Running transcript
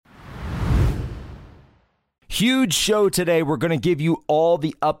Huge show today. We're going to give you all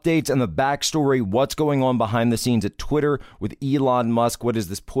the updates and the backstory, what's going on behind the scenes at Twitter with Elon Musk. What is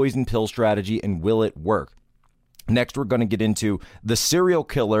this poison pill strategy and will it work? Next, we're going to get into the serial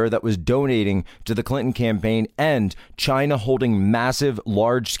killer that was donating to the Clinton campaign and China holding massive,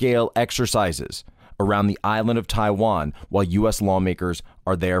 large-scale exercises around the island of Taiwan while U.S. lawmakers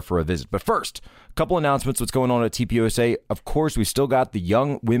are there for a visit. But first, a couple announcements. What's going on at TPUSA? Of course, we still got the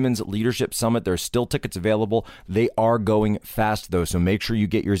Young Women's Leadership Summit. There's still tickets available. They are going fast, though, so make sure you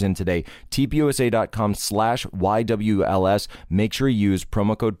get yours in today. TPUSA.com/YWLS. Make sure you use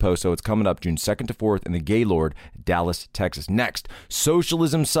promo code POSO. It's coming up June 2nd to 4th in the Gaylord, Dallas, Texas. Next,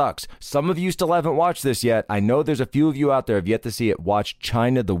 Socialism Sucks. Some of you still haven't watched this yet. I know there's a few of you out there who have yet to see it. Watch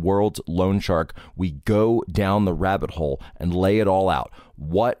China, the World's Loan Shark. We go down the rabbit hole and lay it all out.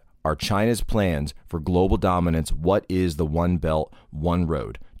 What are China's plans for global dominance? What is the One Belt, One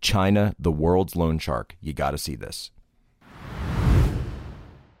Road? China, the world's loan shark. You got to see this.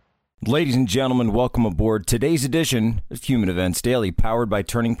 Ladies and gentlemen, welcome aboard today's edition of Human Events Daily, powered by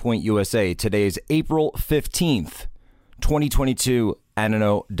Turning Point USA. Today is April 15th, 2022.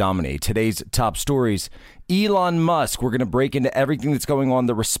 Anno Domini. Today's top stories. Elon Musk. We're going to break into everything that's going on.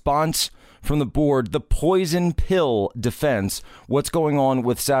 The response from the board, the poison pill defense, what's going on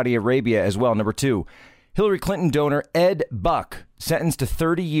with Saudi Arabia as well. Number two, Hillary Clinton donor Ed Buck sentenced to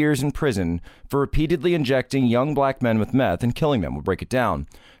 30 years in prison for repeatedly injecting young black men with meth and killing them. We'll break it down.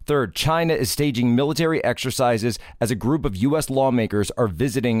 Third, China is staging military exercises as a group of U.S. lawmakers are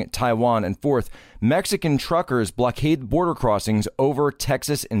visiting Taiwan. And fourth, Mexican truckers blockade border crossings over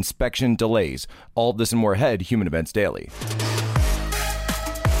Texas inspection delays. All of this and more ahead, Human Events Daily.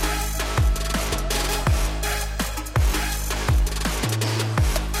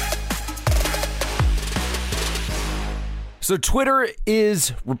 So Twitter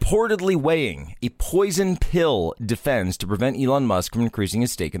is reportedly weighing a poison pill defense to prevent Elon Musk from increasing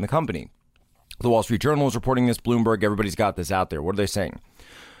his stake in the company. The Wall Street Journal is reporting this. Bloomberg, everybody's got this out there. What are they saying?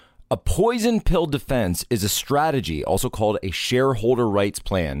 A poison pill defense is a strategy, also called a shareholder rights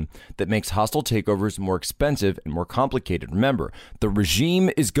plan, that makes hostile takeovers more expensive and more complicated. Remember, the regime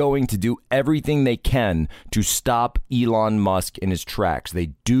is going to do everything they can to stop Elon Musk in his tracks. They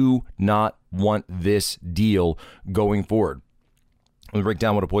do not want this deal going forward. Let me break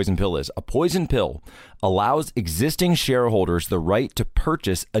down what a poison pill is. A poison pill allows existing shareholders the right to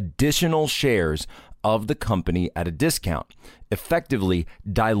purchase additional shares of the company at a discount, effectively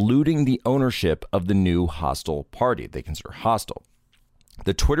diluting the ownership of the new hostile party they consider hostile.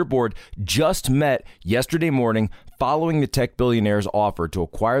 The Twitter board just met yesterday morning following the tech billionaire's offer to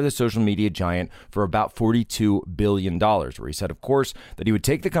acquire the social media giant for about $42 billion, where he said, of course, that he would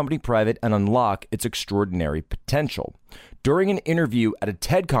take the company private and unlock its extraordinary potential. During an interview at a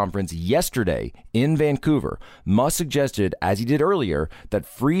TED conference yesterday in Vancouver, Musk suggested, as he did earlier, that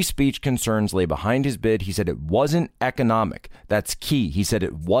free speech concerns lay behind his bid. He said it wasn't economic. That's key. He said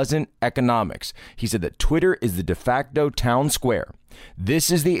it wasn't economics. He said that Twitter is the de facto town square.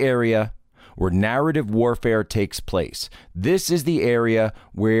 This is the area where narrative warfare takes place. This is the area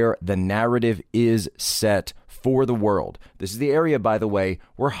where the narrative is set for the world. This is the area, by the way,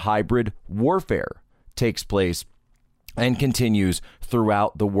 where hybrid warfare takes place and continues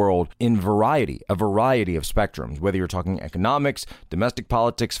throughout the world in a variety of spectrums, whether you're talking economics, domestic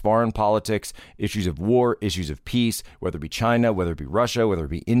politics, foreign politics, issues of war, issues of peace, whether it be China, whether it be Russia, whether it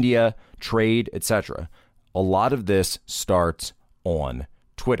be India, trade, etc. A lot of this starts on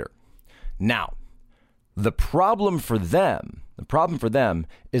Twitter. Now, the problem for them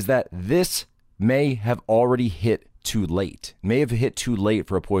is that this may have already hit too late,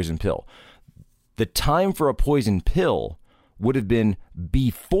 for a poison pill. The time for a poison pill would have been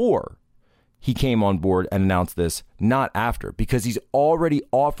before he came on board and announced this, not after, because he's already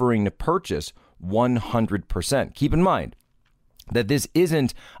offering to purchase 100%. Keep in mind that this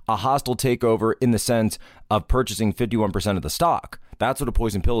isn't a hostile takeover in the sense of purchasing 51% of the stock. That's what a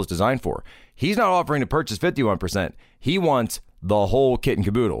poison pill is designed for. He's not offering to purchase 51%. He wants the whole kit and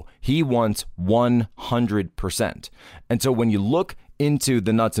caboodle. He wants 100%. And so when you look into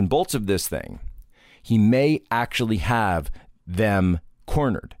the nuts and bolts of this thing, he may actually have them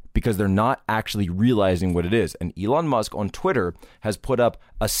cornered because they're not actually realizing what it is. And Elon Musk on Twitter has put up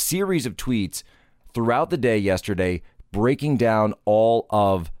a series of tweets throughout the day yesterday, breaking down all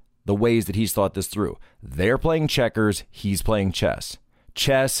of the ways that he's thought this through. They're playing checkers. He's playing chess.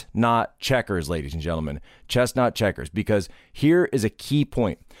 Chess, not checkers, ladies and gentlemen. Chess, not checkers. Because here is a key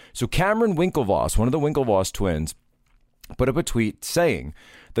point. So Cameron Winklevoss, one of the Winklevoss twins, put up a tweet saying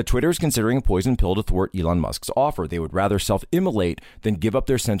that Twitter is considering a poison pill to thwart Elon Musk's offer. They would rather self-immolate than give up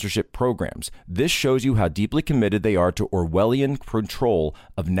their censorship programs. This shows you how deeply committed they are to Orwellian control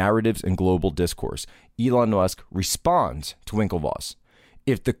of narratives and global discourse. Elon Musk responds to Winklevoss.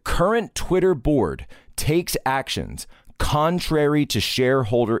 If the current Twitter board takes actions contrary to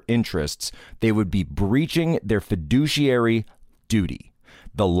shareholder interests, they would be breaching their fiduciary duty.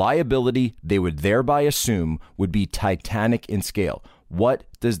 The liability they would thereby assume would be titanic in scale. What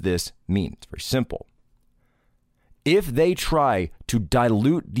does this mean? It's very simple. If they try to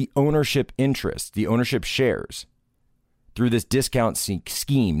dilute the ownership interests, the ownership shares, through this discount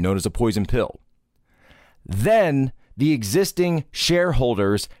scheme known as a poison pill, then the existing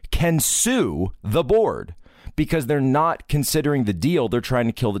shareholders can sue the board because they're not considering the deal. They're trying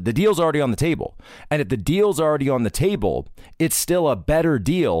to kill the deal's already on the table. And if the deal's already on the table, it's still a better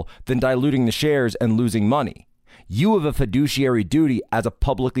deal than diluting the shares and losing money. You have a fiduciary duty as a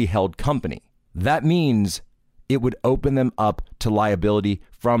publicly held company. That means it would open them up to liability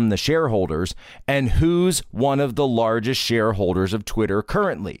from the shareholders. And who's one of the largest shareholders of Twitter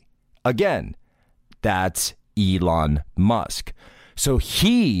currently? Again, that's Elon Musk. So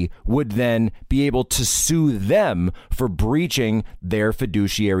he would then be able to sue them for breaching their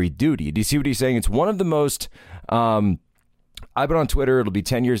fiduciary duty. Do you see what he's saying? It's one of the most, I've been on Twitter, it'll be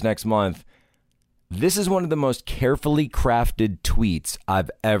 10 years next month. This is one of the most carefully crafted tweets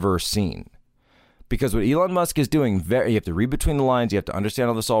I've ever seen. Because what Elon Musk is doing, you have to read between the lines, you have to understand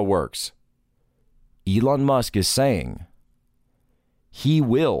how this all works. Elon Musk is saying he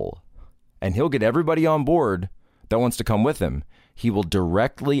will, and he'll get everybody on board that wants to come with him. He will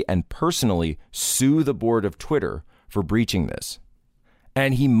directly and personally sue the board of Twitter for breaching this.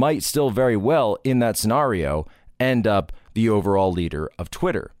 And he might still very well, in that scenario, end up the overall leader of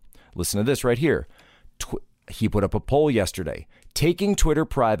Twitter. Listen to this right here. He put up a poll yesterday. Taking Twitter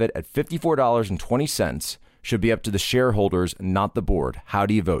private at $54.20 should be up to the shareholders, not the board. How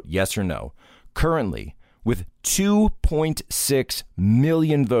do you vote? Yes or no? Currently, with 2.6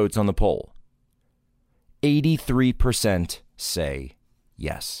 million votes on the poll, 83% say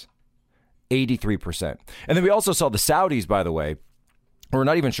yes. 83%. And then we also saw the Saudis, by the way. We're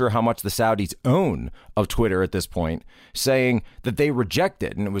not even sure how much the Saudis own of Twitter at this point, saying that they reject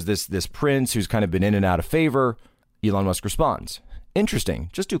it. And it was this prince who's kind of been in and out of favor. Elon Musk responds. Interesting.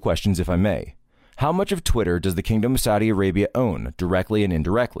 Just two questions, if I may. How much of Twitter does the Kingdom of Saudi Arabia own, directly and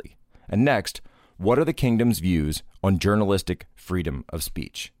indirectly? And next, what are the kingdom's views on journalistic freedom of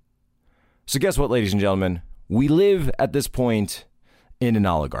speech? So guess what, ladies and gentlemen? We live at this point in an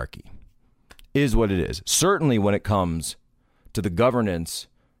oligarchy. It is what it is. Certainly when it comes to the governance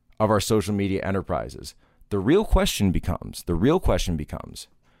of our social media enterprises. The real question becomes,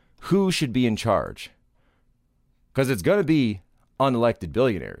 who should be in charge? Because it's going to be unelected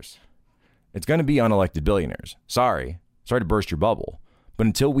billionaires. Sorry to burst your bubble. But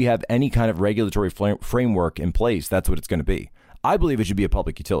until we have any kind of regulatory framework in place, that's what it's going to be. I believe it should be a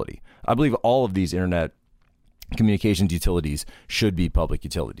public utility. I believe all of these internet communications utilities should be public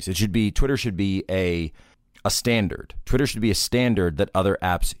utilities. Twitter should be a standard. Twitter should be a standard that other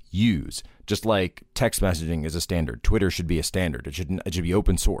apps use. Just like text messaging is a standard. Twitter should be a standard. It should be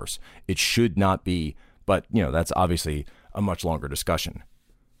open source. It should not be, but that's obviously a much longer discussion.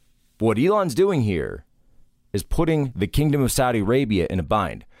 But what Elon's doing here is putting the Kingdom of Saudi Arabia in a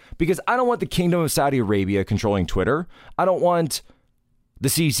bind. Because I don't want the Kingdom of Saudi Arabia controlling Twitter. I don't want the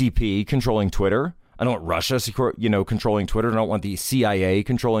CCP controlling Twitter. I don't want Russia, controlling Twitter. I don't want the CIA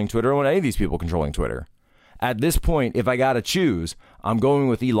controlling Twitter. I don't want any of these people controlling Twitter. At this point, if I got to choose, I'm going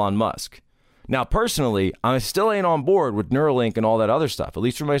with Elon Musk. Now, personally, I still ain't on board with Neuralink and all that other stuff, at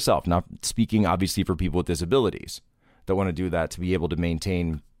least for myself. Not speaking, obviously, for people with disabilities that want to do that to be able to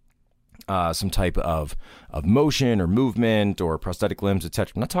maintain some type of motion or movement or prosthetic limbs,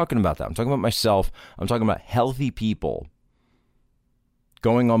 etc. I'm not talking about that. I'm talking about myself. I'm talking about healthy people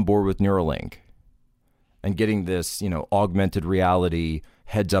going on board with Neuralink and getting this, augmented reality,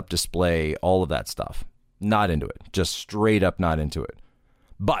 heads-up display, all of that stuff. Not into it. Just straight up not into it.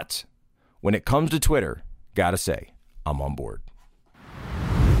 But when it comes to Twitter, gotta say, I'm on board.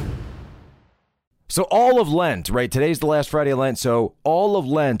 So all of Lent, right? Today's the last Friday of Lent. So all of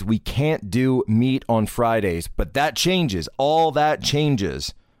Lent, we can't do meat on Fridays. But that changes. All that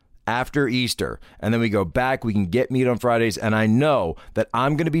changes after Easter. And then we go back. We can get meat on Fridays. And I know that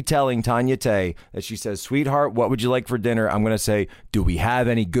I'm going to be telling Tanya Tay that she says, sweetheart, what would you like for dinner? I'm going to say, do we have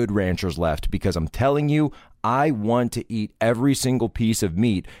any Good Ranchers left? Because I'm telling you, I want to eat every single piece of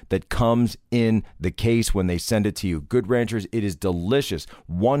meat that comes in the case when they send it to you. Good Ranchers, it is delicious.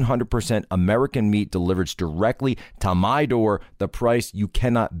 100% American meat delivered directly to my door. The price, you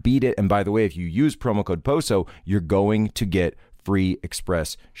cannot beat it. And by the way, if you use promo code POSO, you're going to get free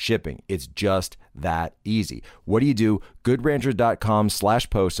express shipping. It's just that easy. What do?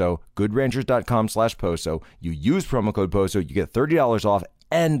 GoodRanchers.com/POSO. GoodRanchers.com/POSO. You use promo code POSO, you get $30 off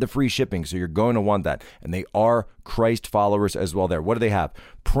and the free shipping. So you're going to want that. And they are Christ followers as well there. What do they have?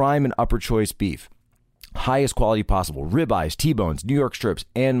 Prime and upper choice beef. Highest quality possible. Ribeyes, T-bones, New York strips,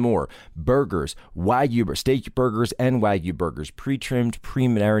 and more. Burgers, Wagyu, steak burgers and Wagyu burgers. Pre-trimmed,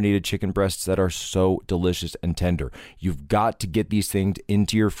 pre-marinated chicken breasts that are so delicious and tender. You've got to get these things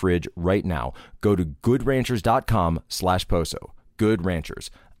into your fridge right now. Go to GoodRanchers.com/POSO. Good Ranchers.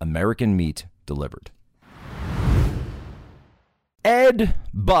 American meat delivered. Ed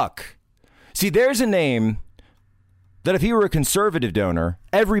Buck. See, there's a name that if he were a conservative donor,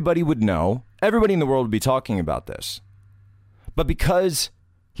 everybody would know. Everybody in the world would be talking about this. But because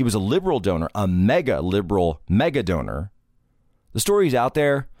he was a liberal donor, a mega liberal, mega donor, the story's out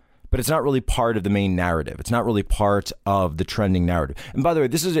there, but it's not really part of the main narrative. It's not really part of the trending narrative. And by the way,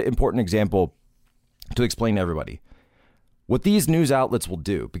 this is an important example to explain to everybody what these news outlets will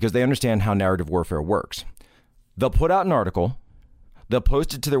do, because they understand how narrative warfare works. They'll put out an article. They'll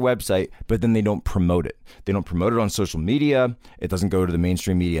post it to their website, but then they don't promote it. They don't promote it on social media. It doesn't go to the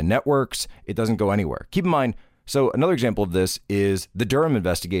mainstream media networks. It doesn't go anywhere. Keep in mind, so another example of this is the Durham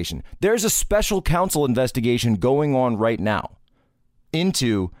investigation. There's a special counsel investigation going on right now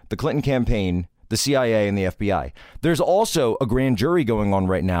into the Clinton campaign, the CIA, and the FBI. There's also a grand jury going on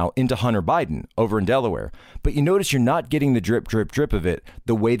right now into Hunter Biden over in Delaware. But you notice you're not getting the drip, drip, drip of it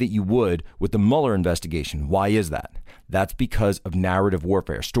the way that you would with the Mueller investigation. Why is that? That's because of narrative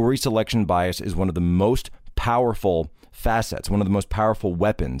warfare. Story selection bias is one of the most powerful facets, one of the most powerful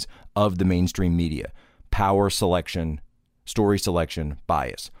weapons of the mainstream media. Power selection, story selection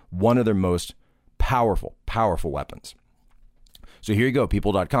bias. One of their most powerful weapons. So here you go,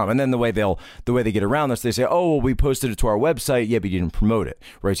 people.com. And then the way they get around this, they say, oh, well, we posted it to our website. Yeah, but you didn't promote it,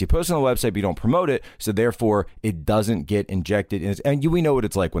 right? So you post it on the website, but you don't promote it. So therefore, it doesn't get injected. And we know what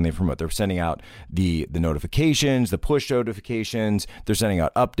it's like when they promote. They're sending out the notifications, the push notifications. They're sending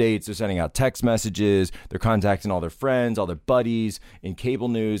out updates. They're sending out text messages. They're contacting all their friends, all their buddies in cable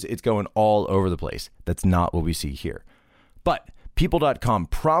news. It's going all over the place. That's not what we see here. But People.com,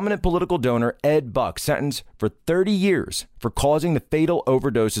 prominent political donor Ed Buck sentenced for 30 years for causing the fatal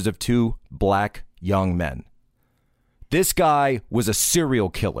overdoses of 2 black young men. This guy was a serial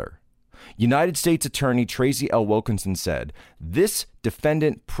killer. United States Attorney Tracy L. Wilkinson said, this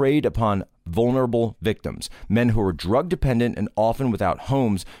defendant preyed upon vulnerable victims, men who were drug dependent and often without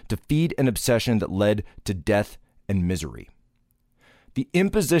homes, to feed an obsession that led to death and misery. The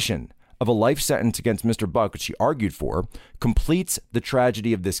imposition of a life sentence against Mr. Buck, which he argued for, completes the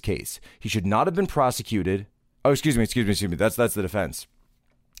tragedy of this case. He should not have been prosecuted. Oh, excuse me. That's the defense.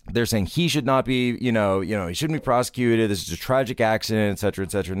 They're saying he should not be, he shouldn't be prosecuted. This is a tragic accident, et cetera,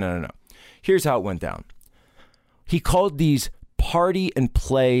 et cetera. No. Here's how it went down. He called these party and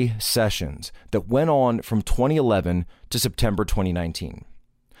play sessions that went on from 2011 to September 2019.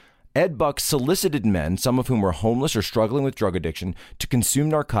 Ed Buck solicited men, some of whom were homeless or struggling with drug addiction, to consume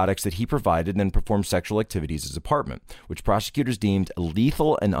narcotics that he provided and then perform sexual activities at his apartment, which prosecutors deemed a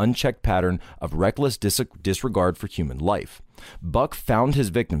lethal and unchecked pattern of reckless disregard for human life. Buck found his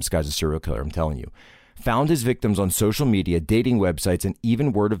victims, guy's a serial killer, I'm telling you, found his victims on social media, dating websites, and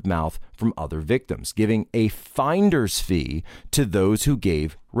even word of mouth from other victims, giving a finder's fee to those who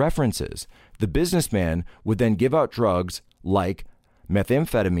gave references. The businessman would then give out drugs like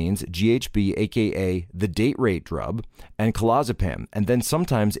methamphetamines, GHB, aka the date rape drug, and clozapam, and then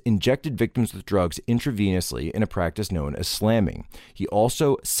sometimes injected victims with drugs intravenously in a practice known as slamming. He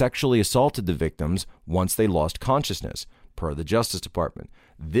also sexually assaulted the victims once they lost consciousness, per the Justice Department.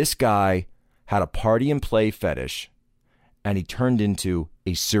 This guy had a party and play fetish, and he turned into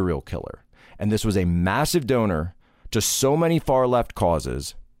a serial killer. And this was a massive donor to so many far-left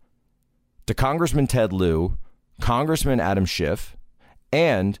causes, to Congressman Ted Lieu, Congressman Adam Schiff,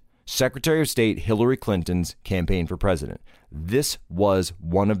 and Secretary of State Hillary Clinton's campaign for president. This was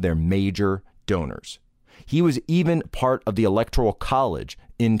one of their major donors. He was even part of the Electoral College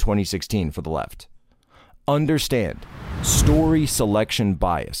in 2016 for the left. Understand, story selection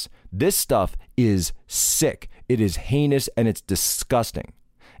bias. This stuff is sick. It is heinous and it's disgusting.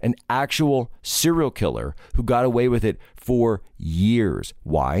 An actual serial killer who got away with it for years.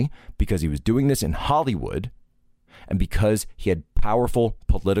 Why? Because he was doing this in Hollywood, and because he had powerful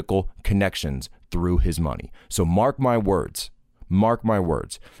political connections through his money. So mark my words. Mark my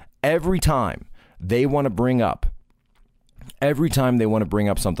words. Every time they want to bring up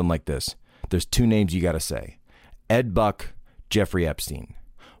something like this, there's two names you got to say. Ed Buck, Jeffrey Epstein.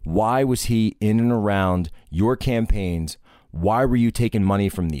 Why was he in and around your campaigns? Why were you taking money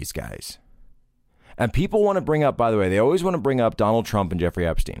from these guys? And people want to bring up, by the way, they always want to bring up Donald Trump and Jeffrey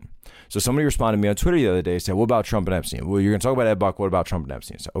Epstein. So somebody responded to me on Twitter the other day, said, what about Trump and Epstein? Well, you're going to talk about Ed Buck. What about Trump and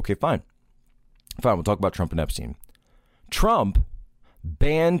Epstein? So, okay, fine. Fine, we'll talk about Trump and Epstein. Trump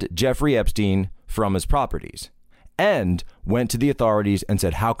banned Jeffrey Epstein from his properties and went to the authorities and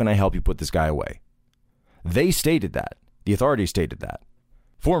said, how can I help you put this guy away? They stated that. The authorities stated that.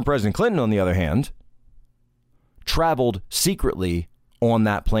 Former President Clinton, on the other hand, traveled secretly on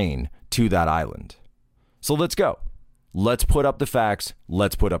that plane to that island. So let's go. Let's put up the facts.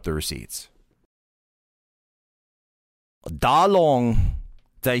 Let's put up the receipts. 打龙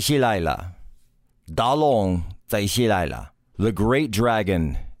在西来了. 打龙在西来了. The great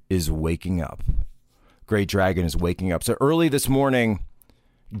dragon is waking up. Great dragon is waking up. So early this morning,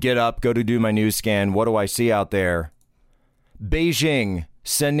 get up, go to do my news scan. What do I see out there? Beijing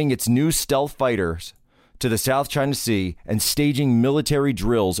sending its new stealth fighters to the South China Sea and staging military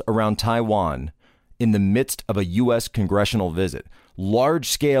drills around Taiwan in the midst of a U.S. congressional visit.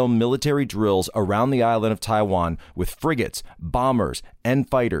 Large-scale military drills around the island of Taiwan with frigates, bombers, and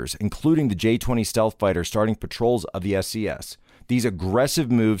fighters, including the J-20 stealth fighter starting patrols of the SCS. These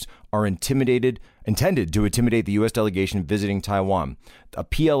aggressive moves are intended to intimidate the U.S. delegation visiting Taiwan. A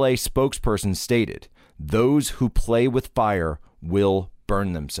PLA spokesperson stated, "Those who play with fire will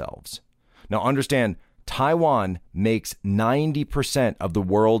burn themselves." Now understand, Taiwan makes 90% of the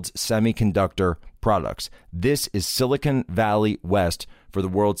world's semiconductor products. This is Silicon Valley West for the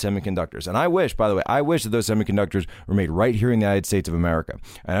world's semiconductors. And I wish, by the way, that those semiconductors were made right here in the United States of America.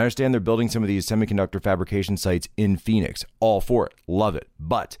 And I understand they're building some of these semiconductor fabrication sites in Phoenix. All for it. Love it.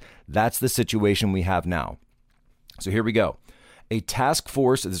 But that's the situation we have now. So here we go. A task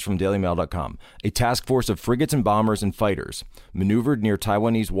force, this is from dailymail.com, a task force of frigates and bombers and fighters maneuvered near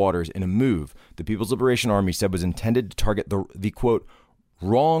Taiwanese waters in a move the People's Liberation Army said was intended to target the quote,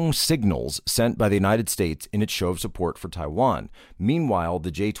 wrong signals sent by the United States in its show of support for Taiwan. Meanwhile,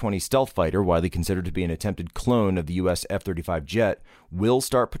 the J-20 stealth fighter, widely considered to be an attempted clone of the U.S. F-35 jet, will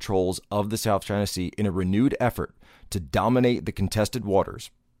start patrols of the South China Sea in a renewed effort to dominate the contested waters,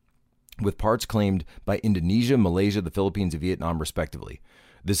 with parts claimed by Indonesia, Malaysia, the Philippines, and Vietnam, respectively.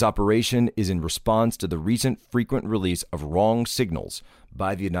 This operation is in response to the recent frequent release of wrong signals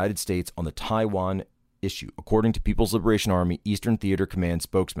by the United States on the Taiwan issue, according to People's Liberation Army Eastern Theater Command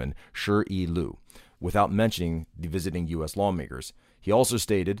spokesman Shi Lu, without mentioning the visiting U.S. lawmakers. He also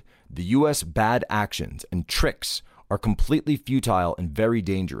stated, the U.S. bad actions and tricks are completely futile and very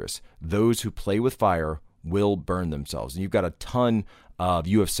dangerous. Those who play with fire will burn themselves. And you've got a ton of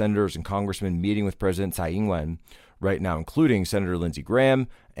U.S. senators and congressmen meeting with President Tsai Ing-wen right now, including Senator Lindsey Graham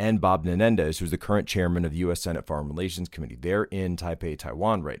and Bob Menendez, who's the current chairman of the U.S. Senate Foreign Relations Committee. They're in Taipei,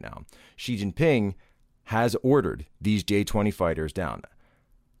 Taiwan right now. Xi Jinping has ordered these J-20 fighters down.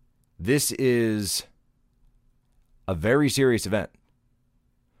 This is a very serious event,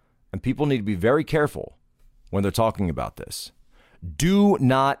 and people need to be very careful when they're talking about this. Do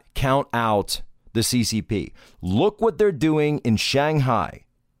not count out the CCP. Look what they're doing in Shanghai.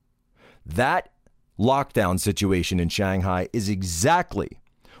 That lockdown situation in Shanghai is exactly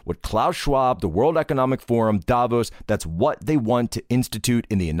what Klaus Schwab, the World Economic Forum, Davos, that's what they want to institute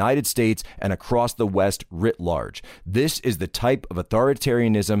in the United States and across the West writ large. This is the type of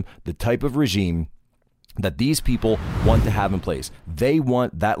authoritarianism, the type of regime that these people want to have in place. They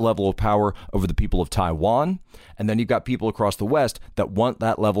want that level of power over the people of Taiwan. And then you've got people across the West that want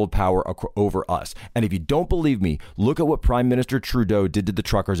that level of power over us. And if you don't believe me, look at what Prime Minister Trudeau did to the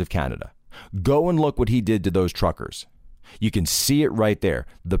truckers of Canada. Go and look what he did to those truckers. You can see it right there.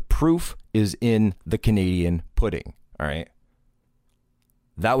 The proof is in the Canadian pudding. All right.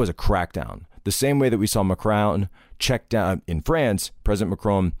 That was a crackdown. The same way that we saw Macron check down in France, President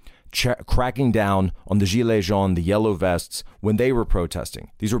Macron cracking down on the Gilets jaunes, the yellow vests, when they were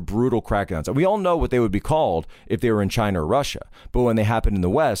protesting. These were brutal crackdowns. And we all know what they would be called if they were in China or Russia. But when they happen in the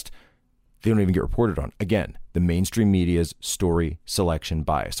West, they don't even get reported on. Again, the mainstream media's story selection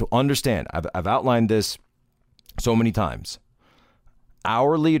bias. So understand, I've outlined this so many times.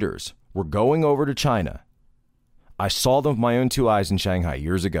 Our leaders were going over to China. I saw them with my own two eyes in Shanghai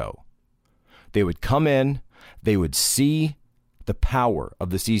years ago. They would come in, they would see the power of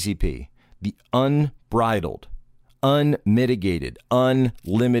the CCP, the unbridled, unmitigated,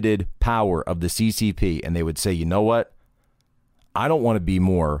 unlimited power of the CCP, and they would say, you know what? I don't want to be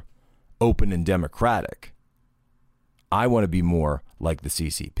more open and democratic. I want to be more like the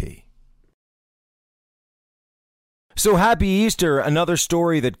CCP. So happy Easter, another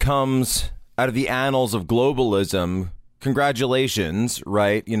story that comes out of the annals of globalism. Congratulations,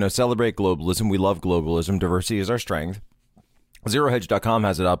 right? You know, celebrate globalism. We love globalism. Diversity is our strength. ZeroHedge.com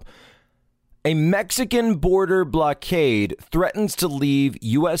has it up. A Mexican border blockade threatens to leave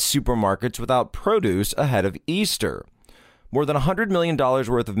U.S. supermarkets without produce ahead of Easter. More than $100 million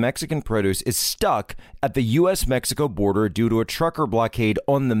worth of Mexican produce is stuck at the U.S.-Mexico border due to a trucker blockade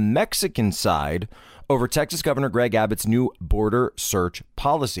on the Mexican side over Texas Governor Greg Abbott's new border search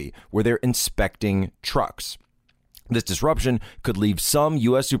policy, where they're inspecting trucks. This disruption could leave some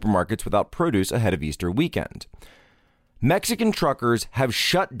U.S. supermarkets without produce ahead of Easter weekend. Mexican truckers have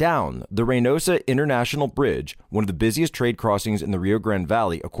shut down the Reynosa International Bridge, one of the busiest trade crossings in the Rio Grande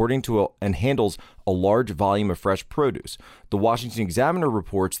Valley, and handles a large volume of fresh produce. The Washington Examiner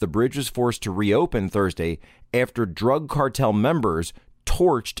reports the bridge was forced to reopen Thursday after drug cartel members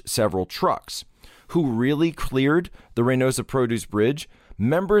torched several trucks. Who really cleared the Reynosa Produce Bridge?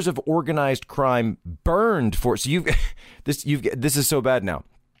 Members of organized crime burned for. So this is so bad now.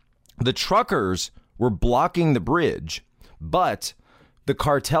 The truckers were blocking the bridge, but the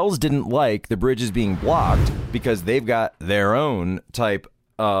cartels didn't like the bridges being blocked because they've got their own type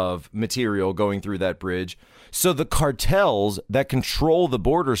of material going through that bridge. So the cartels that control the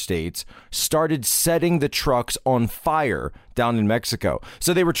border states started setting the trucks on fire down in Mexico.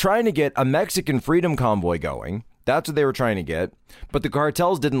 So they were trying to get a Mexican freedom convoy going. That's what they were trying to get. But the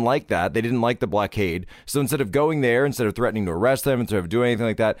cartels didn't like that. They didn't like the blockade. So instead of going there, instead of threatening to arrest them, instead of doing anything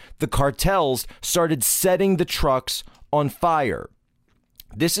like that, the cartels started setting the trucks on fire.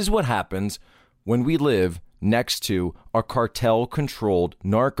 This is what happens when we live next to a cartel-controlled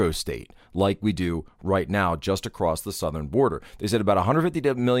narco state, like we do right now just across the southern border. They said about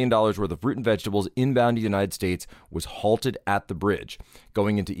 $150 million worth of fruit and vegetables inbound to the United States was halted at the bridge.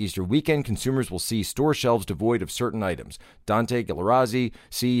 Going into Easter weekend, consumers will see store shelves devoid of certain items. Dante Galerazzi,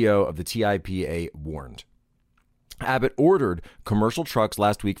 CEO of the TIPA, warned. Abbott ordered commercial trucks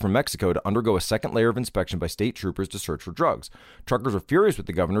last week from Mexico to undergo a second layer of inspection by state troopers to search for drugs. Truckers were furious with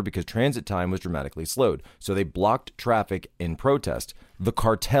the governor because transit time was dramatically slowed, so they blocked traffic in protest. The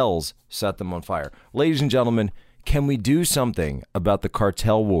cartels set them on fire. Ladies and gentlemen, can we do something about the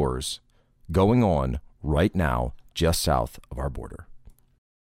cartel wars going on right now just south of our border?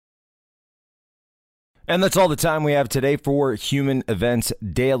 And that's all the time we have today for Human Events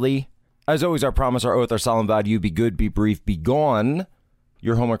Daily. As always, our promise, our oath, our solemn vow to you: be good, be brief, be gone.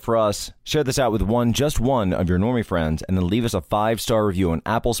 Your homework for us: share this out with just one of your normie friends, and then leave us a 5-star review on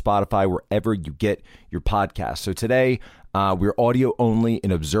Apple, Spotify, wherever you get your podcast. So today, we're audio only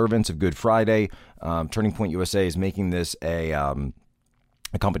in observance of Good Friday. Turning Point USA is making this a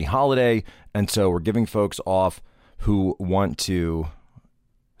company holiday, and so we're giving folks off who want to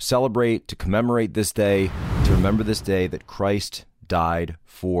celebrate, to commemorate this day, to remember this day that Christ died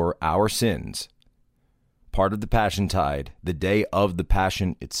for our sins. Part of the Passiontide, the day of the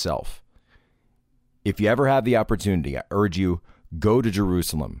Passion itself. If you ever have the opportunity, I urge you, go to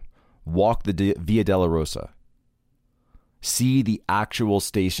Jerusalem, walk the Via Dolorosa, see the actual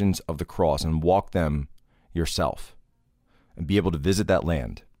stations of the cross and walk them yourself and be able to visit that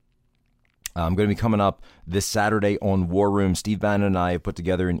land. I'm going to be coming up this Saturday on War Room. Steve Bannon and I have put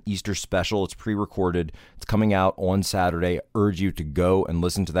together an Easter special. It's pre-recorded. It's coming out on Saturday. I urge you to go and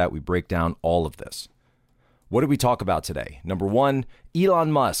listen to that. We break down all of this. What did we talk about today? Number one,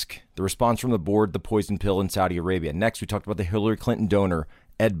 Elon Musk, the response from the board, the poison pill in Saudi Arabia. Next, we talked about the Hillary Clinton donor,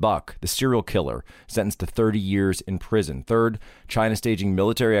 Ed Buck, the serial killer, sentenced to 30 years in prison. Third, China staging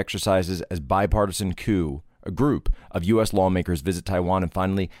military exercises as bipartisan coup. A group of U.S. lawmakers visit Taiwan. And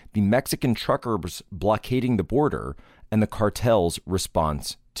finally, the Mexican truckers blockading the border and the cartel's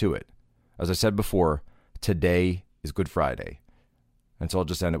response to it. As I said before, today is Good Friday. And so I'll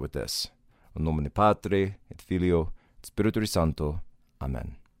just end it with this. In nomine Patri, et Filio, et Spiritui Sancto.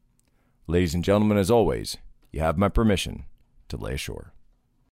 Amen. Ladies and gentlemen, as always, you have my permission to lay ashore.